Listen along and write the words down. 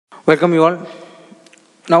Welcome you all.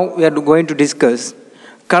 Now we are going to discuss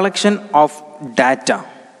collection of data.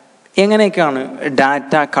 എങ്ങനെയൊക്കെയാണ്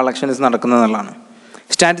data collections നടക്കുന്നതെന്നുള്ളതാണ്.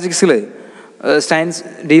 സ്റ്റാറ്റിസ്റ്റിക്സിൽ science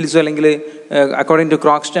deals അല്ലെങ്കിൽ according to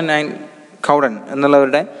ക്രോക്സ്റ്റൺ and കൗഡൻ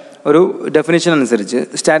എന്നുള്ളവരുടെ ഒരു definition അനുസരിച്ച്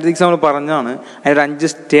statistics നമ്മൾ പറഞ്ഞാണ് അതിൻ്റെ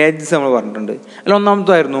 5 സ്റ്റേജസ് നമ്മൾ പറഞ്ഞിട്ടുണ്ട്. അതിൽ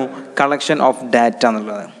ഒന്നാമതായിരുന്നു കളക്ഷൻ ഓഫ് ഡാറ്റ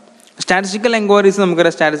എന്നുള്ളത്. സ്റ്റാറ്റിസ്റ്റിക്കൽ എൻക്വയറീസ്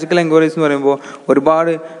നമുക്കറിയാം. സ്റ്റാറ്റിസ്റ്റിക്കൽ എൻക്വയറീസ് എന്ന് പറയുമ്പോൾ ഒരുപാട്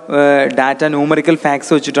ഡാറ്റ ന്യൂമറിക്കൽ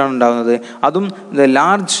ഫാക്ട്സ് വെച്ചിട്ടാണ് ഉണ്ടാകുന്നത്. അതും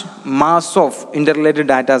large mass of ഇൻ്റർറിലേറ്റഡ്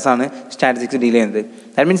ഡാറ്റാസാണ് statistics deal ചെയ്യുന്നത്.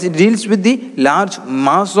 That means it deals with the large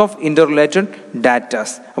mass of ഇൻ്റർറിലേറ്റഡ്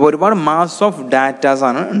datas. അപ്പോൾ ഒരുപാട് മാസ് ഓഫ് ഡാറ്റാസ്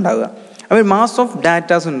ആണ് ഉണ്ടാവുക. അപ്പോൾ മാസ് ഓഫ്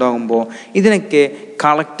ഡാറ്റാസ് ഉണ്ടാകുമ്പോൾ ഇതിനൊക്കെ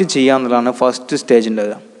കളക്ട് ചെയ്യുക എന്നുള്ളതാണ് ഫസ്റ്റ് സ്റ്റേജ്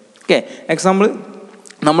ഉണ്ടാവുക. ഓക്കെ, എക്സാമ്പിൾ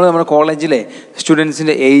നമ്മുടെ കോളേജിലെ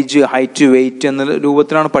സ്റ്റുഡൻസിൻ്റെ ഏജ്, ഹൈറ്റ്, വെയിറ്റ് എന്ന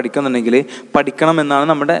രൂപത്തിലാണ് പഠിക്കണം എന്നാണ്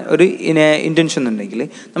നമ്മുടെ ഒരു ഇൻറ്റൻഷൻ എന്നുണ്ടെങ്കിൽ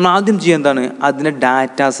നമ്മൾ ആദ്യം ചെയ്യുക എന്താണ്, അതിൻ്റെ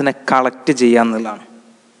ഡാറ്റാസിനെ കളക്ട് ചെയ്യുക എന്നുള്ളതാണ്.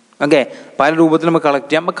 ഓക്കെ, പല രൂപത്തിൽ നമുക്ക് കളക്ട്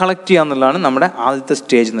ചെയ്യാം. അപ്പോൾ കളക്ട് ചെയ്യുക എന്നുള്ളതാണ് നമ്മുടെ ആദ്യത്തെ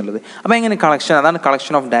സ്റ്റേജ് എന്നുള്ളത്. അപ്പോൾ എങ്ങനെ കളക്ഷൻ, അതാണ്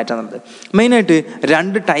കളക്ഷൻ ഓഫ് ഡാറ്റ എന്നുള്ളത്. മെയിനായിട്ട്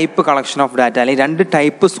 2 ടൈപ്പ് കളക്ഷൻ ഓഫ് ഡാറ്റ അല്ലെങ്കിൽ 2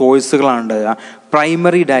 ടൈപ്പ് സോഴ്സുകളാണ് ഉണ്ടാകുക.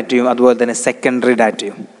 പ്രൈമറി ഡാറ്റയും അതുപോലെ തന്നെ സെക്കൻഡറി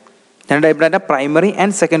ഡാറ്റയും. 2 type data, primary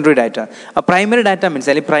and secondary data. Primary data means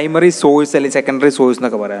അല്ലെങ്കിൽ പ്രൈമറി സോഴ്സ് അല്ലെങ്കിൽ സെക്കൻഡറി സോഴ്സ്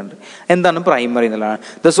എന്നൊക്കെ പറയാറുണ്ട്. എന്താണ് പ്രൈമറി എന്നുള്ളതാണ്?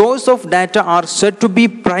 The source of data R Z to B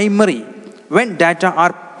primary when data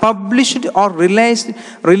R published or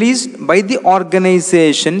released by the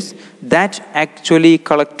organizations that actually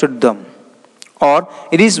collected them, or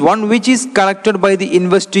it is one which is collected by the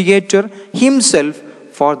investigator himself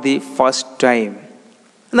for the first time.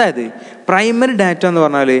 അതായത് primary data എന്ന്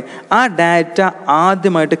പറഞ്ഞാൽ ആ data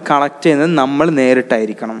ആദ്യമായിട്ട് collect ചെയ്യുന്നത് നമ്മൾ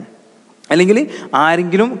നേരിട്ടായിരിക്കണം, അല്ലെങ്കിൽ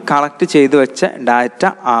ആരെങ്കിലും collect ചെയ്ത് വെച്ച ഡാറ്റ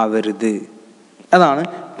ആവരുത്. അതാണ്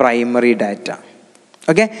primary data.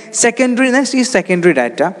 Okay, secondary, next is secondary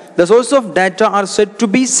data. The source of data are said to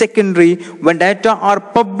be secondary when data are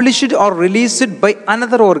published or released by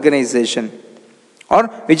another organization or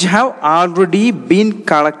which have already been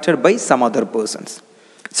collected by some other persons.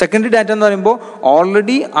 Secondary data എന്ന് പറയുമ്പോൾ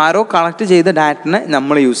already ആരോ collect ചെയ്ത ഡാറ്റനെ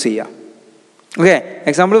നമ്മൾ use ചെയ്യുക. Okay,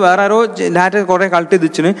 example വേറെ ആരോ data കുറേ collect ചെയ്ത്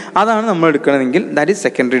വെച്ചിന് അതാണ് നമ്മൾ എടുക്കണമെങ്കിൽ ദാറ്റ് ഈസ്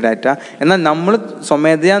സെക്കൻഡറി ഡാറ്റ. എന്നാൽ നമ്മൾ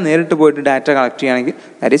സ്വമേധയാ നേരിട്ട് പോയിട്ട് ഡാറ്റ കളക്ട് ചെയ്യുകയാണെങ്കിൽ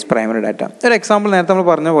ദാറ്റ് ഈസ് പ്രൈമറി ഡാറ്റ. ഒരു എക്സാമ്പിൾ നേരത്തെ നമ്മൾ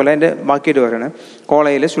പറഞ്ഞ പോലെ എൻ്റെ ബാക്കിയായിട്ട് പറയുകയാണ്,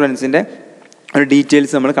 കോളേജിലെ സ്റ്റുഡൻസിൻ്റെ ഒരു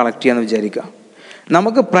ഡീറ്റെയിൽസ് നമ്മൾ കളക്ട് ചെയ്യാമെന്ന് വിചാരിക്കുക.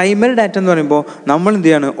 നമുക്ക് പ്രൈമറി ഡാറ്റ എന്ന് പറയുമ്പോൾ നമ്മൾ എന്ത്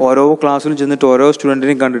ചെയ്യാണ്, ഓരോ ക്ലാസ്സിലും ചെന്നിട്ട് ഓരോ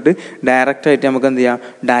സ്റ്റുഡൻറ്റിനെയും കണ്ടിട്ട് ഡയറക്റ്റായിട്ട് നമുക്ക് എന്ത് ചെയ്യാം,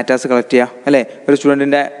 ഡാറ്റാസ് കളക്ട് ചെയ്യാം അല്ലേ. ഒരു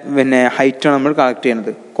സ്റ്റുഡൻറ്റിൻ്റെ ഹൈറ്റാണ് നമ്മൾ കളക്ട്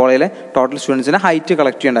ചെയ്യുന്നത്. കോളേജിലെ ടോട്ടൽ സ്റ്റുഡൻസിൻ്റെ ഹൈറ്റ്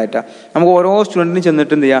കളക്ട് ചെയ്യേണ്ട ഡാറ്റ നമുക്ക് ഓരോ സ്റ്റുഡൻറ്റിനും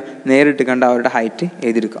ചെന്നിട്ട് എന്ത് ചെയ്യാം, നേരിട്ട് കണ്ട് അവരുടെ ഹൈറ്റ്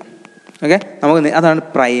എഴുതിയെടുക്കാം. ഓക്കെ, നമുക്ക് അതാണ്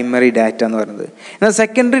പ്രൈമറി ഡാറ്റ എന്ന് പറയുന്നത്. എന്നാൽ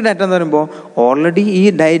സെക്കൻഡറി ഡാറ്റ എന്ന് പറയുമ്പോൾ ഓൾറെഡി ഈ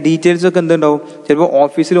ഡീറ്റെയിൽസൊക്കെ എന്തുണ്ടാവും, ചിലപ്പോൾ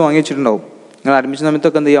ഓഫീസിൽ വാങ്ങി വെച്ചിട്ടുണ്ടാവും. നിങ്ങൾ അഡ്മിഷൻ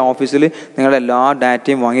സമയത്തൊക്കെ എന്ത് ചെയ്യുക, ഓഫീസിൽ നിങ്ങളുടെ എല്ലാ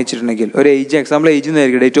ഡാറ്റയും വാങ്ങിച്ചിട്ടുണ്ടെങ്കിൽ ഒരു ഏജ്, എക്സാമ്പിൾ ഏജ്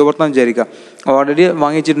എന്നായിരിക്കും, ഡേറ്റ് ഓഫ് ബർത്ത് എന്ന് വിചാരിക്കുക, ഓൾറെഡി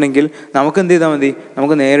വാങ്ങിച്ചിട്ടുണ്ടെങ്കിൽ നമുക്ക് എന്ത് ചെയ്താൽ മതി,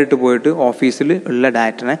 നമുക്ക് നേരിട്ട് പോയിട്ട് ഓഫീസിൽ ഉള്ള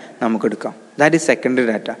ഡാറ്റനെ നമുക്ക് എടുക്കാം. That is secondary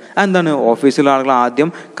data. അതെന്താണ്, ഓഫീസിലുള്ള ആളുകൾ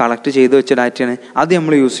ആദ്യം കളക്ട് ചെയ്ത് വെച്ച ഡാറ്റയാണ്, അത്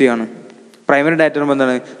നമ്മൾ യൂസ് ചെയ്യാണ്. പ്രൈമറി ഡാറ്റ പറയുമ്പോൾ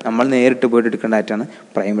എന്താണ്, നമ്മൾ നേരിട്ട് പോയിട്ട് എടുക്കേണ്ട ഡാറ്റയാണ്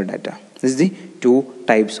primary data. This the 2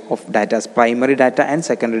 types of datas, primary data and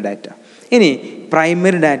secondary data. ഇനി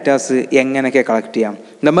പ്രൈമറി ഡാറ്റാസ് എങ്ങനെയൊക്കെ കളക്ട് ചെയ്യാം,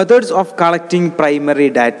 the methods of collecting primary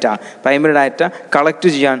data. Primary data collect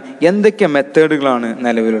ചെയ്യാൻ എന്തൊക്കെ മെത്തേഡുകളാണ്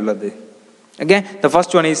നിലവിലുള്ളത്? Okay, the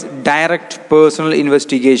first one is direct personal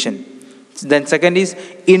investigation. Then second is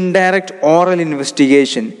indirect oral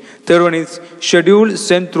investigation. Third one is schedule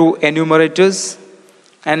sent through enumerators.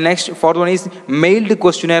 And next, fourth one is mailed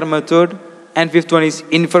questionnaire method. And fifth one is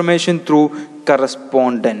information through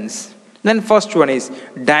correspondence. Then first one is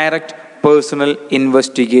direct personal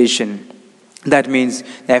investigation. That means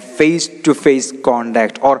a face-to-face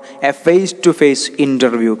contact or a face-to-face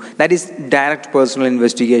interview. That is direct personal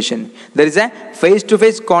investigation. There is a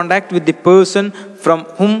face-to-face contact with the person from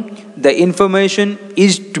whom the information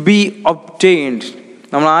is to be obtained.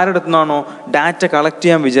 നമ്മൾ ആരുടെ നിന്നാണോ data collect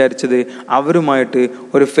ചെയ്യാൻ വിചാരിച്ചത് അവരുമായിട്ട്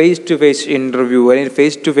ഒരു face to face interview അല്ലെങ്കിൽ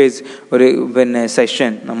face to face ഒരു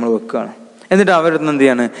session നമ്മൾ വെക്കുകയാണ്. എന്നിട്ട് അവരുടെ നിന്ന് എന്ത്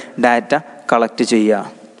ചെയ്യാണ്, ഡാറ്റ കളക്ട്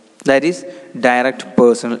ചെയ്യുക. That is direct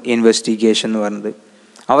personal investigation എന്ന് പറയുന്നത്.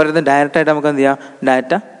 അവരുടെ ഡയറക്റ്റായിട്ട് നമുക്ക് എന്ത് ചെയ്യാം,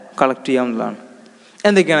 ഡാറ്റ കളക്ട് ചെയ്യാവുന്നതാണ്.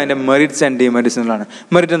 എന്തൊക്കെയാണ് അതിൻ്റെ മെറിറ്റ്സ് ആൻഡ് ഡിമെറിറ്റ്സ് എന്നുള്ളതാണ്.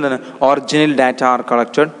 മെറിറ്റ് എന്താണ്, original data are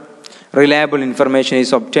collected, reliable information is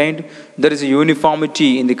obtained, there is a uniformity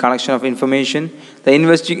in the collection of information, the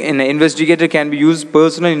investigator can be used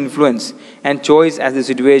personal influence and choice as the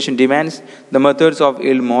situation demands, the methods of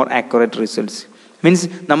yield more accurate results. Means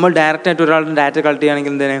നമ്മൾ ഡയറക്റ്റായിട്ട് ഒരാളുടെ data collect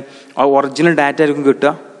ചെയ്യുകയാണെങ്കിൽ എന്തിനാണ്, original data ആയിരിക്കും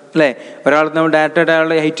കിട്ടുക. അല്ലേ? ഒരാൾക്ക് നമ്മൾ ഡാറ്റ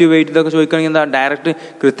അയാളുടെ ഹൈറ്റ് വെയിറ്റ് ഇതൊക്കെ ചോദിക്കുകയാണെങ്കിൽ എന്താ ഡയറക്റ്റ്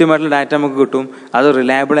കൃത്യമായിട്ടുള്ള ഡാറ്റ നമുക്ക് കിട്ടും. അത്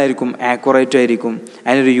റിലയബിൾ ആയിരിക്കും, ആക്യുറേറ്റ് ആയിരിക്കും,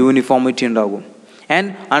 അതിനൊരു യൂണിഫോമിറ്റി ഉണ്ടാകും.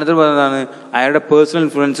 ആൻഡ് അടുത്ത പറയുന്നതാണ് അയാളുടെ പേഴ്സണൽ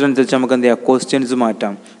ഇൻഫ്ലുവൻസിനനുസരിച്ച് നമുക്ക് എന്ത് ചെയ്യാം, ക്വസ്റ്റ്യൻസ്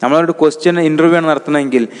മാറ്റാം. നമ്മളൊരു ക്വസ്റ്റ്യൻ ഇൻ്റർവ്യൂ ആണ്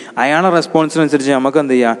നടത്തണമെങ്കിൽ അയാളുടെ റെസ്പോൺസിനനുസരിച്ച് നമുക്ക്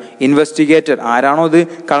എന്ത് ചെയ്യാം, ഇൻവെസ്റ്റിഗേറ്റർ ആരാണോ ഇത്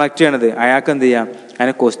കളക്ട് ചെയ്യണത് അയാൾക്ക് എന്ത് ചെയ്യാം,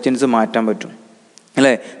 അതിനെ ക്വസ്റ്റ്യൻസ് മാറ്റാൻ പറ്റും.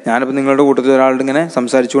 അല്ലേ? ഞാനിപ്പോൾ നിങ്ങളുടെ കൂട്ടത്തിൽ ഒരാളുടെ ഇങ്ങനെ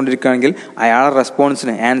സംസാരിച്ചുകൊണ്ടിരിക്കുകയാണെങ്കിൽ അയാളുടെ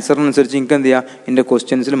റെസ്പോൺസിന് ആൻസറിനനുസരിച്ച് എനിക്ക് എന്ത് ചെയ്യാം, എൻ്റെ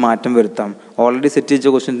ക്വസ്റ്റ്യൻസിൽ മാറ്റം വരുത്താം. ഓൾറെഡി സെറ്റ്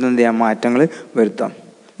ചെയ്ത ക്വസ്റ്റ്യൻസിന് എന്ത് ചെയ്യാം, മാറ്റങ്ങൾ വരുത്താം.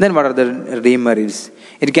 Then what are the demerits?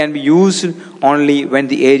 It can be used only when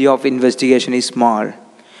the area of investigation is small.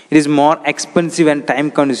 It is more expensive and time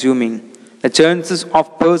consuming. The chances of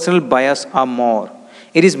personal bias are more.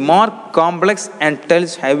 It is more complex and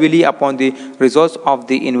tells heavily upon the resource of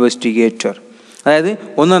the investigator. അതായത്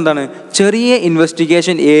ഒന്നെന്താണ്, ചെറിയ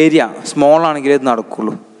investigation area small ആണെങ്കിലേ ഇത്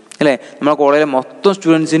നടക്കുള്ളൂ. അല്ലേ? നമ്മളെ കോളേജിലെ മൊത്തം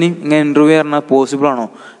സ്റ്റുഡൻസിനെയും ഇങ്ങനെ interview പറഞ്ഞാൽ പോസിബിൾ ആണോ?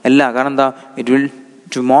 അല്ല. കാരണം എന്താ, it will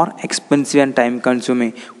to more expensive and time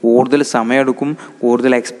consuming. കൂടുതൽ സമയമെടുക്കും,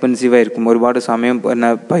 കൂടുതൽ എക്സ്പെൻസീവ് ആയിരിക്കും, ഒരുപാട് സമയം പിന്നെ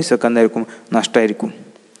പൈസ ഒക്കെ എന്തായിരിക്കും, നഷ്ടമായിരിക്കും.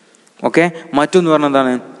 ഓക്കെ. മറ്റൊന്ന് പറഞ്ഞാൽ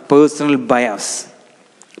എന്താണ്, പേഴ്സണൽ ബയാസ്.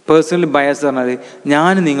 പേഴ്സണൽ ബയാസ് പറഞ്ഞാൽ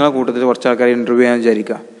ഞാൻ നിങ്ങളെ കൂട്ടത്തിൽ കുറച്ച് ആൾക്കാരെ ഇൻ്റർവ്യൂ ചെയ്യാൻ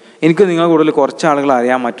വിചാരിക്കുക. എനിക്ക് നിങ്ങളെ കൂടുതൽ കുറച്ച് ആളുകൾ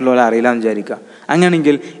അറിയാം, മറ്റുള്ളവരെ അറിയില്ല എന്ന് വിചാരിക്കുക.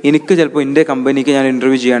 അങ്ങനെയാണെങ്കിൽ എനിക്ക് ചിലപ്പോൾ എൻ്റെ കമ്പനിക്ക് ഞാൻ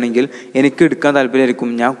ഇൻ്റർവ്യൂ ചെയ്യുകയാണെങ്കിൽ എനിക്ക് എടുക്കാൻ താല്പര്യമായിരിക്കും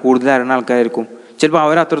ഞാൻ കൂടുതൽ അറിയുന്ന ആൾക്കാരായിരിക്കും. ചിലപ്പോൾ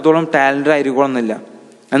അവർ അത്രത്തോളം ടാലൻറ്റഡ് ആയിരിക്കണമെന്നില്ല,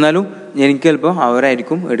 എന്നാലും എനിക്ക് ചിലപ്പോൾ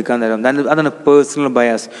അവരായിരിക്കും എടുക്കാൻ തരാം. അതാണ് പേഴ്സണൽ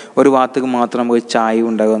ബയാസ്. ഒരു ഭാഗത്തേക്ക് മാത്രം നമുക്ക് ചായ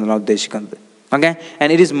ഉണ്ടാകുക എന്നാണ് ഉദ്ദേശിക്കുന്നത്. Okay.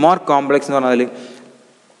 And it is more complex എന്ന് പറഞ്ഞാൽ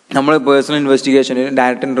നമ്മൾ പേഴ്സണൽ ഇൻവെസ്റ്റിഗേഷന്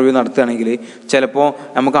ഡയറക്റ്റ് ഇൻ്റർവ്യൂ നടത്തുകയാണെങ്കിൽ ചിലപ്പോൾ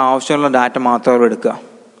നമുക്ക് ആവശ്യമുള്ള ഡാറ്റ മാത്രമേ അവർ എടുക്കുക.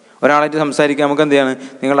 ഒരാളായിട്ട് സംസാരിക്കുക, നമുക്ക് എന്ത് ചെയ്യാണ്,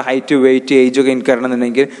 നിങ്ങളുടെ ഹൈറ്റ് വെയിറ്റ് ഏജ് ഒക്കെ എനിക്ക്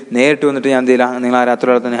അറിയണമെന്നുണ്ടെങ്കിൽ നേരിട്ട് വന്നിട്ട് ഞാൻ എന്ത് ചെയ്യില്ല, നിങ്ങൾ ആ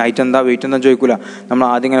രാത്രി തന്നെ ഹൈറ്റ് എന്താ വെയിറ്റ് എന്താ ചോദിക്കില്ല. നമ്മൾ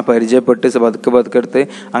ആദ്യം ഇങ്ങനെ പരിചയപ്പെട്ട് പതുക്കെ എടുത്ത്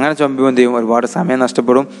അങ്ങനെ ചുമ്പുമ്പോൾ എന്ത് ചെയ്യും, ഒരുപാട് സമയം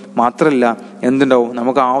നഷ്ടപ്പെടും. മാത്രമല്ല എന്തുണ്ടാവും,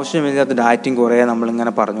 നമുക്ക് ആവശ്യമില്ലാത്ത ഡാറ്റയും കുറേ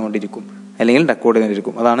നമ്മളിങ്ങനെ പറഞ്ഞുകൊണ്ടിരിക്കും, അല്ലെങ്കിൽ റെക്കോർഡ്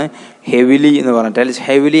ചെയ്തിരിക്കും. അതാണ് ഹെവിലി എന്ന് പറഞ്ഞിട്ട്. It's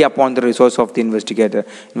heavily upon the resource of the investigator.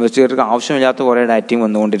 ഇൻവെസ്റ്റിഗേറ്റർക്ക് ആവശ്യമില്ലാത്ത കുറേ ഡാറ്റയും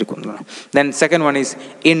വന്നുകൊണ്ടിരിക്കുന്നതാണ്. Then second one is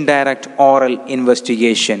indirect oral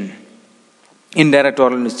investigation. Indirect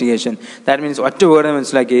oral investigation. That means ഒറ്റ വേർഡ്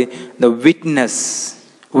മനസ്സിലാക്കി, ദ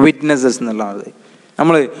വിറ്റ്നസ്സസ് എന്നുള്ളത്.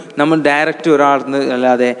 നമ്മൾ ഡയറക്റ്റ് ഒരാളിൽ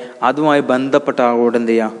അല്ലാതെ അതുമായി ബന്ധപ്പെട്ട ആളോട്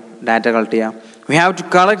എന്ത് ചെയ്യുക, ഡാറ്റ കളക്ട് ചെയ്യുക. We have to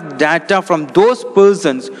collect data from those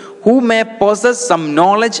persons who may possess some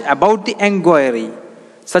knowledge about the inquiry.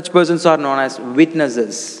 Such persons are known as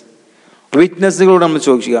witnesses. വിറ്റ്നസ്സുകളോട് നമ്മൾ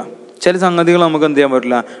ചോദിക്കുക. ചില സംഗതികൾ നമുക്ക് എന്ത് ചെയ്യാൻ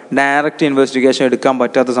പറ്റില്ല, ഡയറക്റ്റ് ഇൻവെസ്റ്റിഗേഷൻ എടുക്കാൻ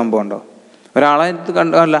പറ്റാത്ത സംഭവം ഉണ്ടോ, ഒരാളെ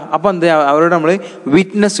കണ്ടല്ല. അപ്പം എന്ത് ചെയ്യുക, അവരോട് നമ്മൾ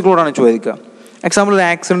വിറ്റ്നസ്സുകളോടാണ് ചോദിക്കുക. എക്സാമ്പിൾ, ഒരു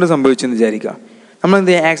ആക്സിഡൻറ്റ് സംഭവിച്ചെന്ന് വിചാരിക്കുക. നമ്മൾ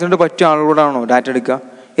എന്ത് ചെയ്യുക, ആക്സിഡൻറ്റ് പറ്റിയ ആളുകളോടാണോ ഡാറ്റ എടുക്കുക?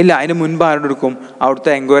 ഇല്ല. അതിന് മുൻപ് ആരോട് എടുക്കും,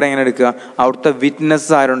 അവിടുത്തെ എൻക്വയറി എങ്ങനെ എടുക്കുക, അവിടുത്തെ വിറ്റ്നസ്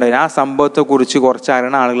ആരുണ്ടായിരുന്നു, ആ സംഭവത്തെക്കുറിച്ച് കുറച്ച്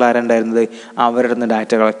അറിയുന്ന ആളുകൾ ആരുണ്ടായിരുന്നത്, അവരുടെ നിന്ന്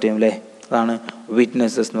ഡാറ്റ കളക്ട് ചെയ്യും. അല്ലേ? അതാണ്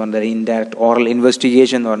വിറ്റ്നസ്സസ് എന്ന് പറയുന്നത്, ഇൻഡയറക്റ്റ് ഓറൽ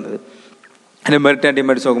ഇൻവെസ്റ്റിഗേഷൻ എന്ന് പറയുന്നത്. അതിൻ്റെ മെറിറ്റ് ആൻഡ്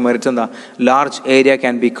ഡിമെറിറ്റ്സ് നോക്കും. മെറിറ്റ്സ് എന്താ, large area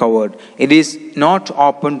can be covered. It is not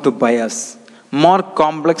open to bias. More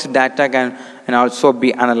complex data can also be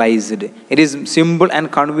analyzed. It is simple and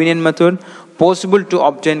convenient method, possible to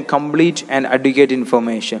obtain complete and adequate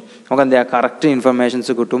information. നമുക്ക് എന്താ, correct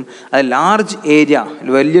informations കിട്ടും. അത് large area,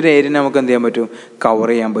 വലിയൊരു area നമുക്ക് എന്ത് ചെയ്യാൻ പറ്റും,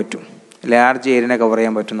 cover ചെയ്യാൻ പറ്റും. ലാർജ് ഏരിയനെ കവർ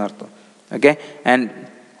ചെയ്യാൻ പറ്റും എന്നർത്ഥം. ഓക്കെ. ആൻഡ്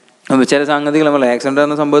ചില സംഗതികൾ നമ്മൾ ആക്സിഡൻ്റ്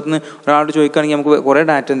എന്ന സംഭവത്തിന് ഒരാളോട് ചോദിക്കുകയാണെങ്കിൽ നമുക്ക് കുറേ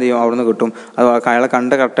ഡാറ്റ എന്ത് ചെയ്യും, അവിടെ നിന്ന് കിട്ടും. അത് അയാളെ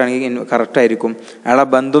കണ്ട കറക്റ്റാണെങ്കിൽ കറക്റ്റായിരിക്കും. അയാളെ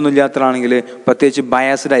ബന്ധമൊന്നും ഇല്ലാത്തതാണെങ്കിൽ പ്രത്യേകിച്ച്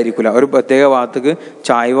ബയാസ്ഡ് ആയിരിക്കില്ല, ഒരു പ്രത്യേക ഭാഗത്തേക്ക്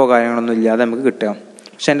ചായവോ കാര്യങ്ങളൊന്നും ഇല്ലാതെ നമുക്ക് കിട്ടുക.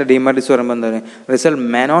 പക്ഷെ എൻ്റെ ഡിമെറിറ്റ്സ് പറയുമ്പോൾ എന്താണ്, result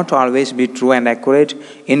may not always be true and accurate.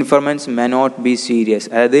 ഇൻഫർമൻസ് may not be serious.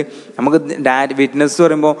 അതായത് നമുക്ക് വിറ്റ്നസ്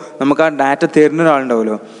പറയുമ്പോൾ നമുക്ക് ആ ഡാറ്റ തരുന്ന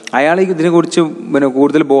ഒരാളുണ്ടാവുമല്ലോ, അയാൾ ഇതിനെക്കുറിച്ച്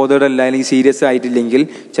കൂടുതൽ ബോധേഡല്ല അല്ലെങ്കിൽ സീരിയസ് ആയിട്ടില്ലെങ്കിൽ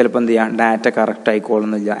ചിലപ്പോൾ എന്ത് ചെയ്യാം, ഡാറ്റ കറക്റ്റ്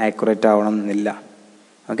ആയിക്കോളുന്നില്ല, ആക്യുറേറ്റ് ആവണമെന്നില്ല.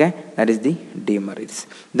 Okay. That is the demerits.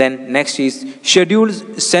 Then next is schedules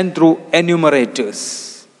send through enumerators.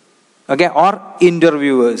 Okay, or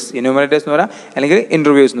interviewers. Enumerators എന്ന് പറയാം, അല്ലെങ്കിൽ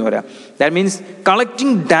ഇൻ്റർവ്യൂസ് എന്ന് പറയാം. That means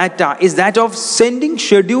collecting data is that of sending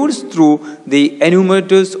schedules through the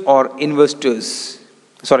enumerators or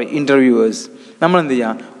interviewers. നമ്മൾ എന്ത്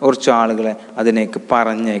ചെയ്യാം, കുറച്ച് ആളുകളെ അതിനേക്ക്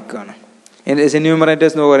പറഞ്ഞേക്കാണ്.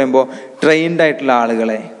 എന്യൂമറേറ്റേഴ്സ് എന്ന് പറയുമ്പോൾ ട്രെയിൻഡ് ആയിട്ടുള്ള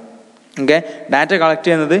ആളുകളെ, ഓക്കെ, ഡാറ്റ കളക്ട്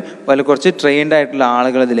ചെയ്യുന്നത് വല്ല കുറച്ച് ട്രെയിൻഡ് ആയിട്ടുള്ള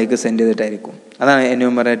ആളുകൾ ഇതിലേക്ക് സെൻഡ് ചെയ്തിട്ടായിരിക്കും. അതാണ്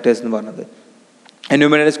എന്യൂമറേറ്റേഴ്സ് എന്ന് പറഞ്ഞത്.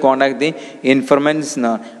 എന്യൂമറേറ്റേഴ്സ് കോൺടാക്ട് ദി ഇൻഫർമൻസ്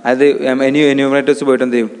എന്നാണ്. അത് എന്യൂമറേറ്റേഴ്സ് പോയിട്ട്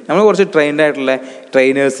എന്ത് ചെയ്യും, നമ്മൾ കുറച്ച് ട്രെയിൻഡ് ആയിട്ടുള്ള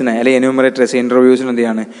ട്രെയിനേഴ്സിനെ അല്ലെങ്കിൽ എന്യൂമറേറ്റേഴ്സ് ഇൻ്റർവ്യൂസിന് എന്ത്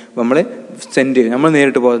ചെയ്യാണ്, നമ്മൾ സെൻഡ് ചെയ്യും. നമ്മൾ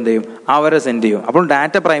നേരിട്ട് പോകുന്നത് എന്ത് ചെയ്യും, അവരെ സെൻഡ് ചെയ്യും. അപ്പോൾ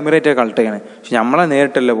ഡാറ്റ പ്രൈമറി ആയിട്ട് കളക്ട് ചെയ്യണം. പക്ഷെ നമ്മളെ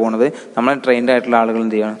നേരിട്ടല്ല പോകുന്നത്, നമ്മളെ ട്രെയിൻഡ് ആയിട്ടുള്ള ആളുകൾ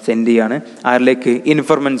എന്ത് ചെയ്യണം, സെൻഡ് ചെയ്യാണ്. ആരിലേക്ക്,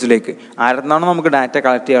 ഇൻഫർമൻസിലേക്ക്. ആരെന്നാണോ നമുക്ക് ഡാറ്റ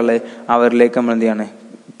കളക്ട് ചെയ്യാനുള്ളത് അവരിലേക്ക് നമ്മൾ എന്ത് ചെയ്യാണ്,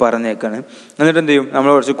 പറഞ്ഞേക്കാണ്. എന്നിട്ട് എന്ത് ചെയ്യും, നമ്മൾ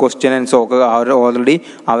കുറച്ച് ക്വസ്റ്റ്യൻസ് ഒക്കെ ഓൾറെഡി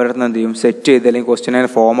അവരുടെ എന്ത് ചെയ്യും സെറ്റ് ചെയ്ത്, അല്ലെങ്കിൽ ക്വസ്റ്റ്യൻ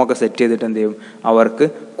ഫോമൊക്കെ സെറ്റ് ചെയ്തിട്ട് എന്ത് ചെയ്യും അവർക്ക്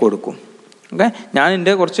കൊടുക്കും. ഓക്കെ, ഞാൻ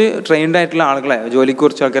എൻ്റെ കുറച്ച് ട്രെയിൻഡ് ആയിട്ടുള്ള ആളുകളെ, ജോലിക്ക്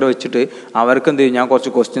കുറച്ച് ആൾക്കാരെ വെച്ചിട്ട് അവർക്ക് എന്ത് ചെയ്യും, ഞാൻ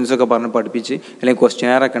കുറച്ച് ക്വസ്റ്റ്യൻസ് ഒക്കെ പറഞ്ഞ് പഠിപ്പിച്ച് അല്ലെങ്കിൽ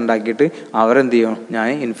ക്വസ്റ്റ്യനെയറൊക്കെ ഉണ്ടാക്കിയിട്ട് അവരെന്ത് ചെയ്യും, ഞാൻ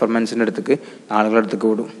ഇൻഫർമേഷൻ്റെ അടുത്തേക്ക് ആളുകളുടെ അടുത്തേക്ക്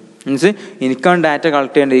വിടും. മീൻസ് എനിക്കാണ് ഡാറ്റ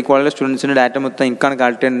കളക്ട് ചെയ്യേണ്ടത്, ഈ കോളേജിലെ സ്റ്റുഡൻസിൻ്റെ ഡാറ്റ മൊത്തം എനിക്കാണ്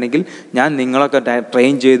കളക്ട് ചെയ്യേണ്ടതെങ്കിൽ ഞാൻ നിങ്ങളൊക്കെ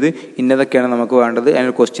ട്രെയിൻ ചെയ്ത് ഇന്നതൊക്കെയാണ് നമുക്ക് വേണ്ടത്,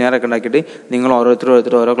 അതിനൊരു ക്വസ്റ്റ്യനെയറൊക്കെ ഉണ്ടാക്കിയിട്ട് നിങ്ങൾ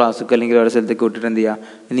ഓരോരുത്തർ ഓരോ ക്ലാസ്സിലേക്ക് അല്ലെങ്കിൽ ഓരോ സ്ഥലത്തേക്ക് വിട്ടിട്ട് എന്ത്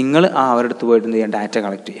ചെയ്യുക, നിങ്ങൾ അവരുടെ അടുത്ത് പോയിട്ട് എന്ത് ചെയ്യുക, ഡാറ്റ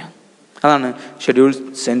കളക്ട് ചെയ്യുക. അതാണ് ഷെഡ്യൂൾ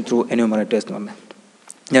സെൻഡ് ത്രൂ എന്യൂമറേറ്റേഴ്സ് എന്ന് പറഞ്ഞത്.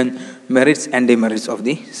 Then merits and demerits of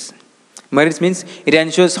these. Merits means it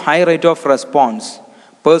ensures high rate of response.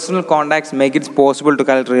 Personal contacts make it possible to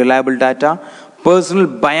collect reliable data. Personal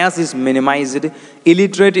bias is minimized.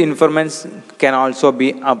 Illiterate informants can also be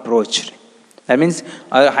approached. That means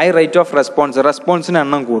a high rate of response. Response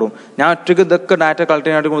എണ്ണം കൂടും. ഞാൻ ഒറ്റയ്ക്ക് ഇതൊക്കെ data collect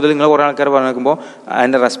ചെയ്യാനായിട്ട് കൂടുതൽ നിങ്ങൾ കുറേ ആൾക്കാർ പറഞ്ഞേക്കുമ്പോൾ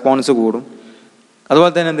അതിൻ്റെ റെസ്പോൺസ് കൂടും.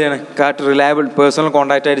 അതുപോലെ തന്നെ എന്ത് ചെയ്യണം, കറക്റ്റ് റിലയബിൾ പേഴ്സണൽ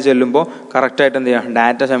കോൺടാക്റ്റ് ആയിട്ട് ചെല്ലുമ്പോൾ കറക്റ്റായിട്ട് എന്ത് ചെയ്യുക,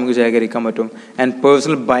 ഡാറ്റ നമുക്ക് ശേഖരിക്കാൻ പറ്റും. And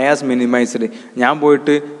personal bias minimised. ഞാൻ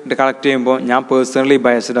പോയിട്ട് കളക്ട് ചെയ്യുമ്പോൾ ഞാൻ പേഴ്സണലി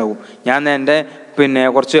ബയസ്ഡ് ആകും. ഞാൻ എൻ്റെ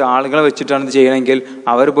കുറച്ച് ആളുകളെ വെച്ചിട്ടാണ് ഇത് ചെയ്യണമെങ്കിൽ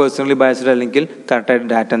അവർ പേഴ്സണലി ബയസ്ഡ് അല്ലെങ്കിൽ കറക്റ്റായിട്ട്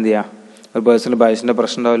ഡാറ്റ എന്ത് ചെയ്യുക, ഒരു പേഴ്സണൽ ബയസിൻ്റെ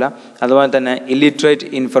പ്രശ്നം ഉണ്ടാവില്ല. അതുപോലെ തന്നെ ഇല്ലിറ്ററേറ്റ്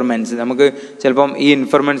ഇൻഫർമൻസ്. നമുക്ക് ചിലപ്പം ഈ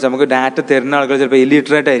ഇൻഫർമൻസ് നമുക്ക് ഡാറ്റ തരുന്ന ആളുകൾ ചിലപ്പോൾ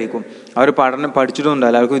ഇല്ലിറ്ററേറ്റ് ആയിരിക്കും, അവർ പഠിച്ചിട്ടൊന്നും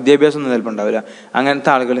ഉണ്ടാവില്ല, അവർക്ക് വിദ്യാഭ്യാസം ഒന്നും ചിലപ്പോൾ ഉണ്ടാവില്ല.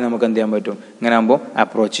 അങ്ങനത്തെ ആളുകളെ നമുക്ക് എന്ത് ചെയ്യാൻ പറ്റും, ഇങ്ങനെ ആകുമ്പോൾ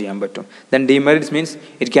അപ്രോച്ച് ചെയ്യാൻ പറ്റും. Then demerits means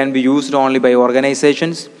it can be used only by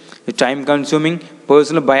organisations. Time consuming.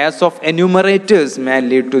 Personal bias of enumerators may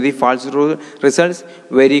lead to the false results.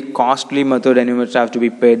 Very costly method. Enumerators have to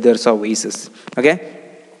be paid their services. Okay.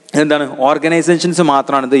 എന്താണ്, organisations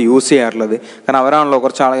മാത്രമാണ് ഇത് use ചെയ്യാറുള്ളത്. കാരണം അവരാണല്ലോ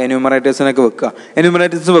കുറച്ച് ആൾ എന്യൂമറേറ്റേഴ്സിനൊക്കെ വെക്കുക.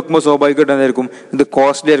 Enumerators വെക്കുമ്പോൾ സ്വാഭാവികമായിട്ട് എന്തായിരിക്കും, ഇത്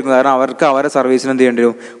കോസ്റ്റ്ലി ആയിരിക്കും. കാരണം അവർക്ക് അവരുടെ സർവീസിന് എന്ത് ചെയ്യേണ്ടി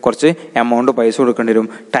വരും, കുറച്ച് എമൗണ്ട് പൈസ കൊടുക്കേണ്ടി വരും.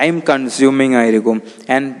 ടൈം കൺസ്യൂമിങ് ആയിരിക്കും.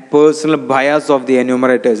 And personal bias of the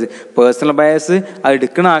enumerators. Personal bias അത്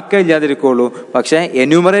എടുക്കണ ആക്കേ ഇല്ലാതിരിക്കുള്ളൂ. പക്ഷേ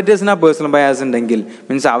എന്യൂമറേറ്റേഴ്സിന് ആ പേഴ്സണൽ ബയാസ് ഉണ്ടെങ്കിൽ,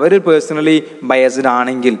 മീൻസ് അവർ പേഴ്സണലി ബയസ്ഡ്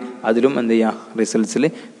ആണെങ്കിൽ അതിലും എന്ത് ചെയ്യുക, റിസൾട്ട്സിൽ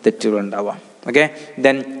തെറ്റുകൾ ഉണ്ടാവാം. Okay.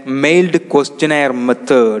 Then mailed questionnaire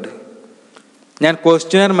method. ഞാൻ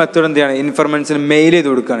ക്വസ്റ്റ്യനെയർ മെത്തേഡ് എന്ത് ചെയ്യാണ്, ഇൻഫർമേഷന് മെയിൽ ചെയ്ത്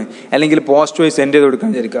കൊടുക്കുകയാണ്, അല്ലെങ്കിൽ പോസ്റ്റ് വഴി സെൻഡ് ചെയ്ത്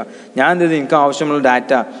കൊടുക്കാൻ വിചാരിക്കുക. ഞാൻ എന്ത് ചെയ്തു, എനിക്ക് ആവശ്യമുള്ള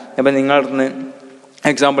ഡാറ്റ ഇപ്പം നിങ്ങളുടെ അടുത്ത്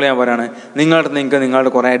എക്സാമ്പിൾ ഞാൻ പറയുകയാണ്, നിങ്ങളുടെ അടുത്ത് നിങ്ങൾക്ക്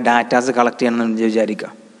നിങ്ങളുടെ കുറേ ഡാറ്റാസ് കളക്ട് ചെയ്യണമെന്ന്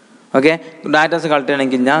വിചാരിക്കുക. ഓക്കെ, ഡാറ്റാസ് കളക്ട്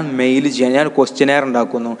ചെയ്യണമെങ്കിൽ ഞാൻ മെയിൽ ചെയ്യാൻ, ഞാൻ ക്വസ്റ്റ്യനെയർ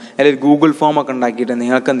ഉണ്ടാക്കുന്നു, അല്ലെങ്കിൽ ഗൂഗിൾ ഫോം ഒക്കെ ഉണ്ടാക്കിയിട്ട്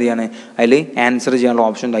നിങ്ങൾക്ക് എന്ത് ചെയ്യാണ്, അതിൽ ആൻസർ ചെയ്യാനുള്ള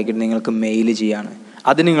ഓപ്ഷൻ ഉണ്ടാക്കിയിട്ട് നിങ്ങൾക്ക് മെയിൽ ചെയ്യാണ്.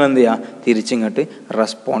 അത് നിങ്ങൾ എന്ത് ചെയ്യുക, തിരിച്ചിങ്ങോട്ട്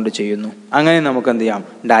റെസ്പോണ്ട് ചെയ്യുന്നു. അങ്ങനെ നമുക്ക് എന്ത് ചെയ്യാം,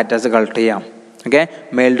 ഡാറ്റാസ് കളക്ട് ചെയ്യാം. Okay,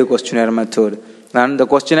 mailed questionnaire method. The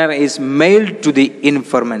questionnaire is mailed to the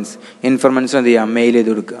ഇൻഫർമൻസ്. ഇൻഫർമൻസ് എന്ത് ചെയ്യാം, മെയിൽ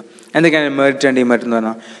ചെയ്ത് കൊടുക്കുക. എന്തൊക്കെയാണ് മെറിറ്റ് ആൻഡ് ഡിമെറിറ്റ് എന്ന്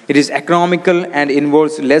പറഞ്ഞാൽ, it is economical and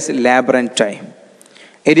involves less labour and time.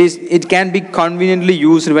 It can be conveniently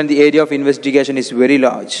used when the area of investigation is very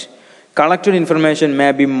large. Collected information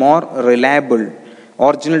may be more reliable.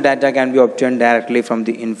 Original data can be obtained directly from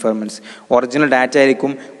the informants. Original data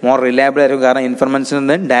ആയിരിക്കും more reliable ആയിരിക്കും. കാരണം ഇൻഫർമൻസിൽ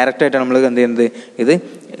നിന്ന് direct ആയിട്ടാണ് നമ്മൾ എന്ത് ചെയ്യുന്നത്, ഇത്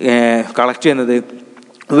collect ചെയ്യുന്നത്.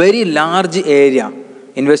 Very large area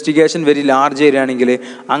investigation, very large area ആണെങ്കിൽ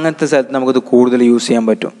അങ്ങനത്തെ സ്ഥലത്ത് നമുക്കത് കൂടുതൽ യൂസ് ചെയ്യാൻ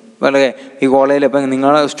പറ്റും. വളരെ ഈ കോളേജിൽ ഇപ്പം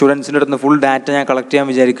നിങ്ങളുടെ സ്റ്റുഡൻസിൻ്റെ അടുത്ത് ഫുൾ ഡാറ്റ ഞാൻ കളക്ട് ചെയ്യാൻ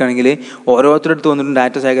വിചാരിക്കുകയാണെങ്കിൽ ഓരോരുത്തരുടെ അടുത്ത് വന്നിട്ടും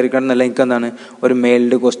ഡാറ്റ ശേഖരിക്കണം എന്നല്ല, എനിക്ക് എന്താണ് ഒരു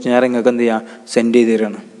മെയിൽഡ് ക്വസ്റ്റ്യനെയർ നിങ്ങൾക്ക് എന്ത് ചെയ്യുക, സെൻഡ് ചെയ്ത്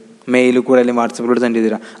തരികയാണ്. മെയിലിൽ കൂടെ അല്ലെങ്കിൽ വാട്സപ്പിലൂടെ സെൻഡ് ചെയ്ത്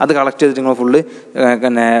തരാം. അത് കളക്ട് ചെയ്തിട്ട് നിങ്ങൾ ഫുള്ള്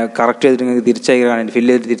കറക്റ്റ് ചെയ്തിട്ട് നിങ്ങൾക്ക് തിരിച്ചയക്കുകയാണെങ്കിൽ,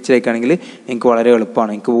 ഫില്ല് ചെയ്തിട്ട് തിരിച്ചയക്കുകയാണെങ്കിൽ എനിക്ക് വളരെ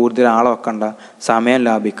എളുപ്പമാണ്. എനിക്ക് കൂടുതൽ ആളെ വെക്കണ്ട, സമയം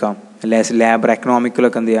ലാഭിക്കാം, ലാബർ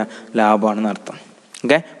എക്കണോമിക്കലൊക്കെ എന്ത് ചെയ്യുക, ലാഭമാണെന്ന് അർത്ഥം.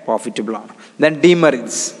 ഓക്കെ, പ്രോഫിറ്റബിൾ ആണ്. Then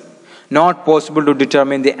demerits. Not possible to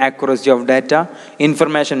determine the accuracy of data.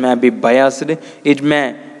 Information may be biased. It may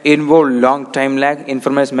involve long time lag.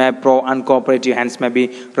 Information may prove uncooperative, hence may be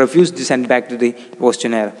refused to send back to the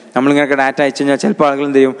questionnaire. നമ്മളിങ്ങനെ data അയച്ചു കഴിഞ്ഞാൽ ചിലപ്പോൾ ആളുകൾ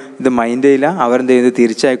എന്ത് ചെയ്യും, ഇത് mind ചെയ്യില്ല, അവരെന്ത് ചെയ്ത്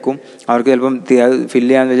തിരിച്ചയക്കും. അവർക്ക് ചിലപ്പം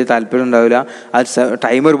ഫില്ല് ചെയ്യാൻ വലിയ താല്പര്യം ഉണ്ടാവില്ല. അത്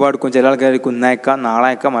ടൈം ഒരുപാട് എടുക്കും. ചില ആൾക്കാർ ഇന്നയക്കാം, നാളെ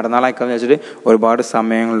അയക്കാം, മറ്റന്നാളയക്കാം എന്ന് വെച്ചിട്ട് ഒരുപാട്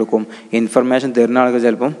സമയങ്ങളെടുക്കും. ഇൻഫർമേഷൻ തരുന്ന ആൾക്ക്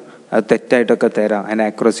ചിലപ്പം അത് തെറ്റായിട്ടൊക്കെ തരാം, അതിൻ്റെ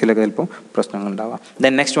ആക്യുറസിയിലൊക്കെ ചിലപ്പോൾ പ്രശ്നങ്ങളുണ്ടാവാം.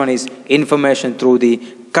 Then next one is information through the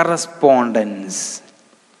correspondence.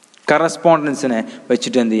 കറസ്പോണ്ടൻസിനെ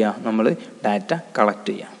വെച്ചിട്ട് എന്ത് ചെയ്യുക, നമ്മൾ ഡാറ്റ കളക്ട്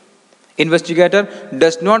ചെയ്യുക. Investigator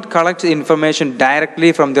does not collect information directly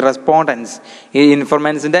from the respondents. ഈ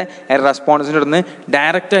ഇൻഫർമേഷൻ്റെ റെസ്പോണ്ടൻസിൻ്റെ അടുത്ത്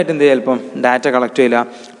ഡയറക്റ്റ് ആയിട്ട് എന്ത് ചെയ്യുക, ചിലപ്പം ഡാറ്റ കളക്ട് ചെയ്യില്ല.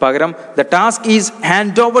 പകരം the task is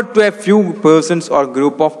hand over to A few persons or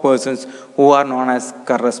group of persons who are known as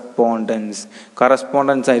correspondence.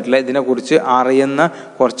 Correspondence ആയിട്ടുള്ള ഇതിനെക്കുറിച്ച് അറിയുന്ന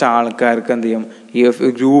കുറച്ച് ആൾക്കാർക്ക് എന്ത് ചെയ്യും, ഈ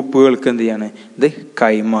ഗ്രൂപ്പുകൾക്ക് എന്ത് ചെയ്യാണ്, ഇത്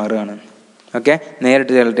കൈമാറുകയാണ്. ഓക്കെ,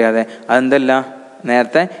 നേരിട്ട് കളക്ട് ചെയ്യാതെ. അതെന്തല്ല,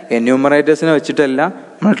 നേരത്തെ എന്യൂമറേറ്റേഴ്സിനെ വെച്ചിട്ടല്ല,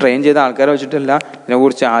 നമ്മൾ ട്രെയിൻ ചെയ്ത ആൾക്കാരെ വെച്ചിട്ടല്ല,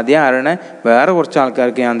 ഇതിനെക്കുറിച്ച് ആദ്യം അറിയണ വേറെ കുറച്ച്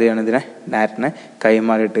ആൾക്കാർക്ക് ഞാൻ എന്ത് ചെയ്യണം, ഇതിനെ ഡാറ്റനെ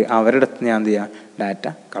കൈമാറിയിട്ട് അവരുടെ അടുത്ത് ഞാൻ എന്ത് ചെയ്യുക, ഡാറ്റ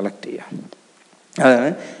കളക്ട് ചെയ്യുക.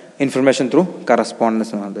 അതാണ് ഇൻഫർമേഷൻ ത്രൂ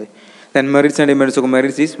കറസ്പോണ്ടൻസ് എന്ന് പറയുന്നത്. Then merits and demerits. So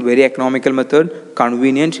merits is very economical method,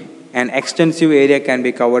 convenient and extensive area can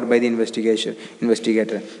be covered by the investigator.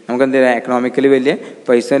 നമുക്ക് എന്താ എക്കണോമിക്കലി വലിയ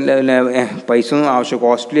പൈസ ഒന്നും ആവശ്യം,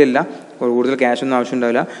 കോസ്റ്റ്ലി അല്ല, കൂടുതൽ ക്യാഷ് ഒന്നും ആവശ്യം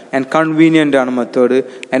ഉണ്ടാവില്ല. ആൻഡ് കൺവീനിയൻ്റ് ആണ് method.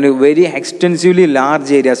 And very extensively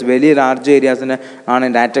large areas, വലിയ ലാർജ് ഏരിയാസിന്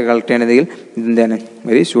ആണ് ഡാറ്റ കളക്ട് ചെയ്യണമെങ്കിൽ ഇതെന്താണ്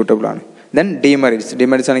വെരി സൂട്ടബിൾ ആണ്. ദെൻ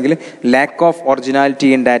ഡിമെറിറ്റ്സ് ആണെങ്കിൽ ലാക്ക് ഓഫ് ഒറിജിനാലിറ്റി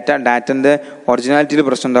ഇൻ ഡാറ്റൻ്റെ ഒറിജിനാലിറ്റിയിൽ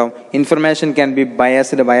പ്രശ്നം ഉണ്ടാവും. ഇൻഫർമേഷൻ ക്യാൻ ബി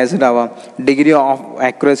ബയസ്ഡ് ആവാം. Degree of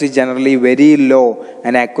accuracy generally very low,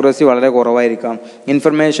 and accuracy വളരെ കുറവായിരിക്കാം.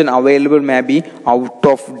 Information available may be out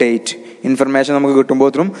of date. Information നമുക്ക്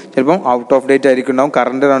കിട്ടുമ്പോഴത്തേനും ചിലപ്പം ഔട്ട് ഓഫ് ഡേറ്റ് ആയിരിക്കും ഉണ്ടാവും,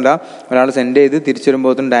 കറണ്ട് ഉണ്ടാവും. ഒരാൾ സെൻഡ് ചെയ്ത് തിരിച്ചു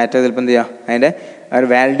വരുമ്പോഴത്തേനും ഡാറ്റ ചിലപ്പോൾ എന്ത് ചെയ്യുക, അതിൻ്റെ ഒരു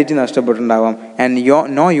validity നഷ്ടപ്പെട്ടിട്ടുണ്ടാവാം. And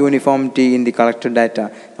no uniformity in the collected data.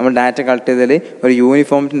 നമ്മൾ ഡാറ്റ കളക്ട് ചെയ്താൽ ഒരു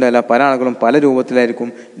യൂണിഫോമിറ്റി ഉണ്ടാവില്ല, പല ആളുകളും പല രൂപത്തിലായിരിക്കും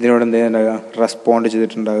ഇതിനോട് എന്ത് ചെയ്യുന്നുണ്ടാവുക, റെസ്പോണ്ട്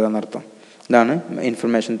ചെയ്തിട്ടുണ്ടാവുക എന്നർത്ഥം. ഇതാണ്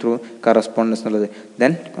ഇൻഫർമേഷൻ ത്രൂ കറസ്പോണ്ടൻസ് എന്നുള്ളത്.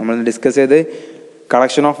 ദെൻ നമ്മൾ ഡിസ്കസ് ചെയ്ത്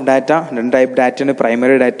കളക്ഷൻ ഓഫ് ഡാറ്റ, 2 ടൈപ്പ് ഡാറ്റയാണ്,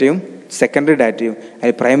 പ്രൈമറി ഡാറ്റയും സെക്കൻഡറി ഡാറ്റയും.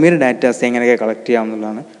 അതിൽ പ്രൈമറി ഡാറ്റാസ് എങ്ങനെയൊക്കെ കളക്ട്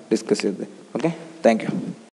ചെയ്യാമെന്നുള്ളതാണ് ഡിസ്കസ് ചെയ്തത്. Okay, thank you.